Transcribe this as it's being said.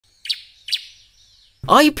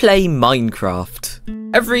I play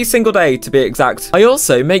Minecraft. Every single day, to be exact. I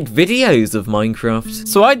also make videos of Minecraft.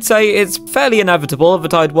 So I'd say it's fairly inevitable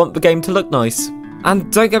that I'd want the game to look nice.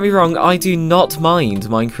 And don't get me wrong, I do not mind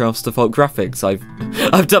Minecraft's default graphics.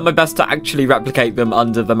 I've done my best to actually replicate them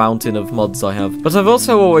under the mountain of mods I have. But I've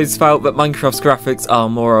also always felt that Minecraft's graphics are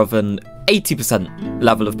more of an 80%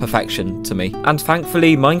 level of perfection to me. And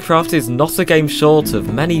thankfully, Minecraft is not a game short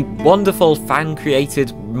of many wonderful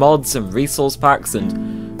fan-created mods and resource packs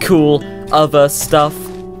and cool other stuff.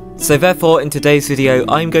 So therefore, in today's video,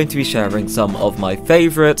 I'm going to be sharing some of my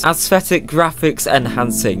favourite aesthetic graphics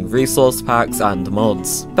enhancing resource packs and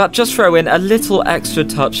mods that just throw in a little extra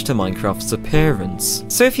touch to Minecraft's appearance.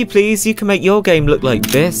 So if you please, you can make your game look like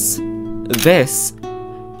this, and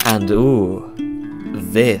ooh,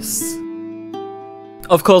 this.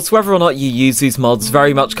 Of course, whether or not you use these mods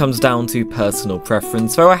very much comes down to personal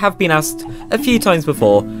preference, though I have been asked a few times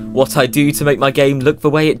before what I do to make my game look the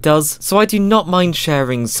way it does, so I do not mind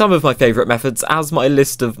sharing some of my favourite methods as my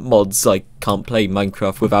list of mods I can't play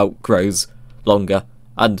Minecraft without grows longer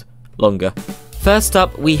and longer. First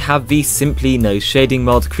up, we have the Simply No Shading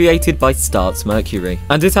mod created by Starts Mercury,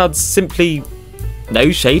 and it adds simply no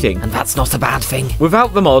shading, and that's not a bad thing.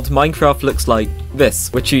 Without the mod, Minecraft looks like this,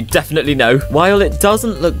 which you definitely know. While it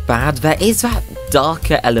doesn't look bad, there is that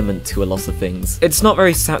darker element to a lot of things. It's not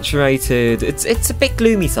very saturated, it's a bit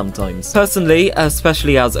gloomy sometimes. Personally,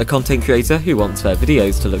 especially as a content creator who wants their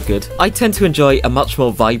videos to look good, I tend to enjoy a much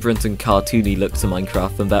more vibrant and cartoony look to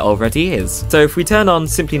Minecraft than there already is. So if we turn on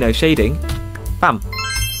Simply No Shading, bam.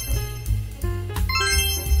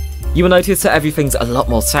 You will notice that everything's a lot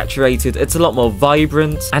more saturated, it's a lot more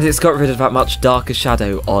vibrant, and it's got rid of that much darker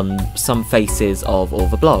shadow on some faces of all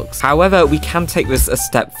the blocks. However, we can take this a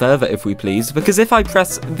step further if we please, because if I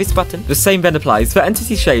press this button, the same then applies for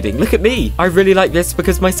entity shading. Look at me! I really like this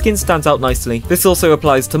because my skin stands out nicely. This also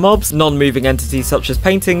applies to mobs, non-moving entities such as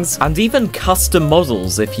paintings, and even custom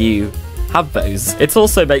models if you have those. It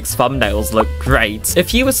also makes thumbnails look great.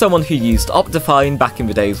 If you were someone who used Optifine back in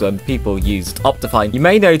the days when people used Optifine, you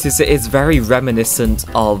may notice it is very reminiscent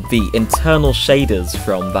of the internal shaders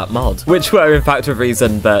from that mod, which were in fact a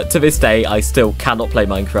reason that to this day I still cannot play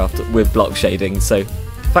Minecraft with block shading, so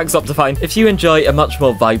thanks Optifine. If you enjoy a much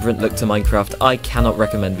more vibrant look to Minecraft, I cannot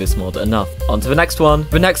recommend this mod enough. On to the next one.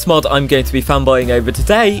 The next mod I'm going to be fanboying over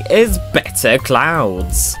today is Better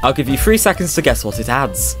Clouds. I'll give you 3 seconds to guess what it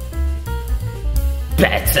adds.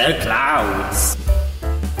 Better clouds!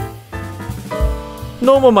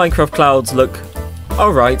 Normal Minecraft clouds look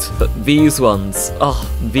alright, but these ones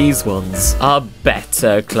are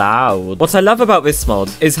better clouds. What I love about this mod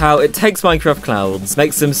is how it takes Minecraft clouds,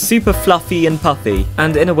 makes them super fluffy and puffy,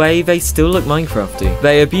 and in a way they still look Minecrafty.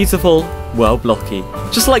 They are beautiful, well blocky.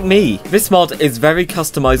 Just like me. This mod is very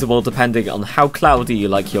customizable depending on how cloudy you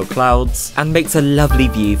like your clouds, and makes a lovely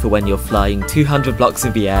view for when you're flying 200 blocks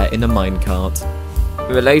in the air in a minecart.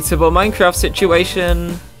 Relatable Minecraft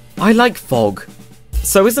situation. I like fog.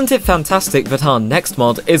 So isn't it fantastic that our next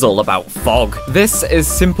mod is all about fog? This is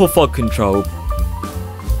simple fog control.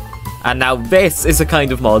 And now this is a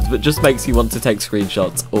kind of mod that just makes you want to take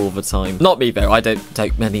screenshots all the time. Not me though, I don't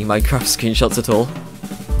take many Minecraft screenshots at all.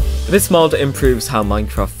 This mod improves how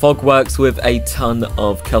Minecraft fog works with a ton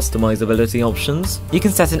of customizability options. You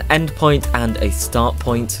can set an endpoint and a start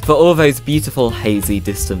point for all those beautiful hazy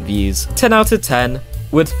distant views. 10 out of 10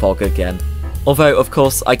 with fog again. Although, of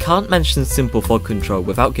course, I can't mention simple fog control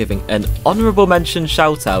without giving an honourable mention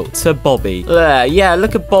shout out to Bobby. Yeah,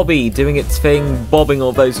 look at Bobby doing its thing, bobbing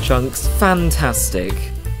all those chunks. Fantastic.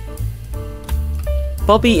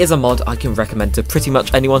 Bobby is a mod I can recommend to pretty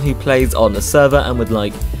much anyone who plays on a server and would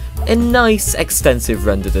like a nice extensive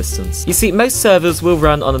render distance. You see, most servers will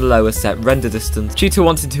run on a lower set render distance due to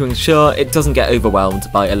wanting to ensure it doesn't get overwhelmed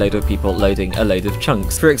by a load of people loading a load of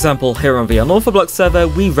chunks. For example, here on the Unorthodox server,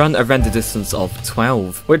 we run a render distance of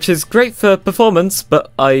 12, which is great for performance,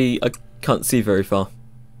 but I can't see very far.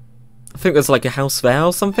 I think there's like a house there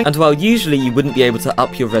or something. And while usually you wouldn't be able to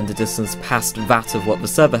up your render distance past that of what the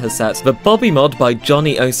server has set, the Bobby mod by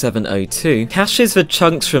Johnny0702 caches the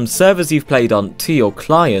chunks from servers you've played on to your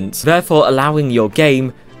client, therefore allowing your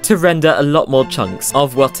game to render a lot more chunks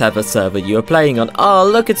of whatever server you are playing on. Oh,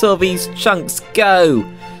 look at all these chunks go!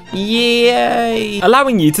 Yay!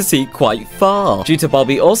 Allowing you to see quite far, due to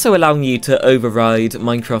Bobby also allowing you to override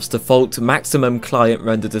Minecraft's default maximum client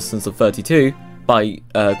render distance of 32, by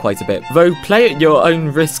quite a bit. Though play at your own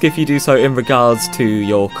risk if you do so in regards to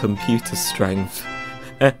your computer strength.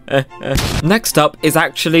 Next up is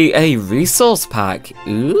actually a resource pack.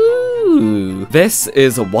 Ooh! Ooh, this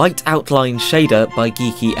is a white outline shader by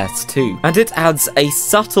Geeky S2, and it adds a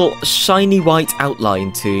subtle, shiny white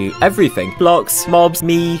outline to everything. Blocks, mobs,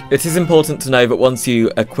 me. It is important to know that once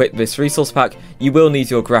you equip this resource pack, you will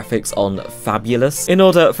need your graphics on Fabulous in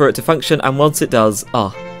order for it to function, and once it does,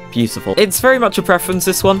 beautiful. It's very much a preference,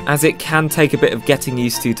 this one, as it can take a bit of getting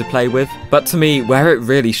used to play with. But to me, where it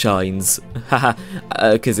really shines, haha,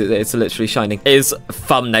 because it's literally shining, is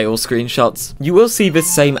thumbnail screenshots. You will see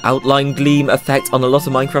this same outline gleam effect on a lot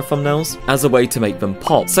of Minecraft thumbnails as a way to make them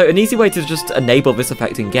pop. So an easy way to just enable this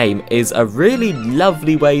effect in game is a really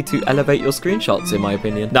lovely way to elevate your screenshots, in my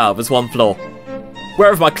opinion. Now, there's one flaw. Where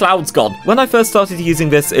have my clouds gone? When I first started using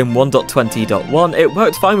this in 1.20.1, it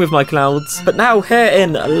worked fine with my clouds, but now here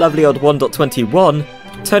in lovely old 1.21,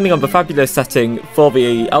 turning on the Fabulous setting for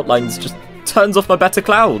the outlines just turns off my better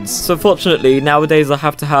clouds. So fortunately, nowadays I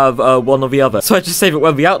have to have one or the other. So I just save it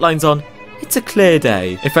when the outline's on. It's a clear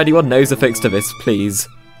day. If anyone knows a fix to this, please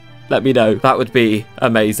let me know. That would be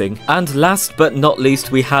amazing. And last but not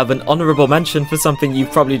least, we have an honourable mention for something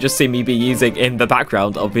you've probably just seen me be using in the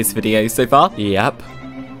background of this video so far. Yep.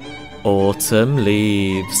 Autumn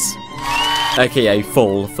leaves. AKA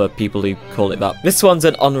fall for people who call it that. This one's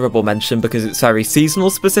an honourable mention because it's very seasonal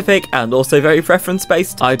specific and also very preference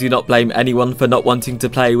based. I do not blame anyone for not wanting to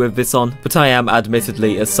play with this on, but I am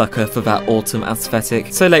admittedly a sucker for that autumn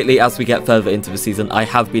aesthetic. So lately, as we get further into the season, I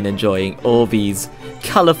have been enjoying all these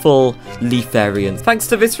colourful leaf variants thanks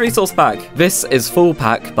to this resource pack. This is Full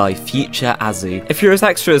Pack by Future Azu. If you're as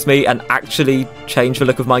extra as me and actually change the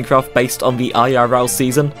look of Minecraft based on the IRL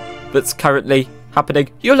season that's currently happening,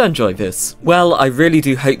 you'll enjoy this. Well, I really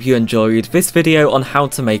do hope you enjoyed this video on how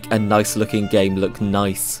to make a nice looking game look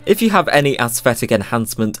nice. If you have any aesthetic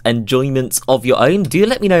enhancement enjoyments of your own, do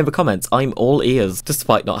let me know in the comments. I'm all ears,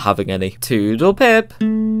 despite not having any. Toodle pip!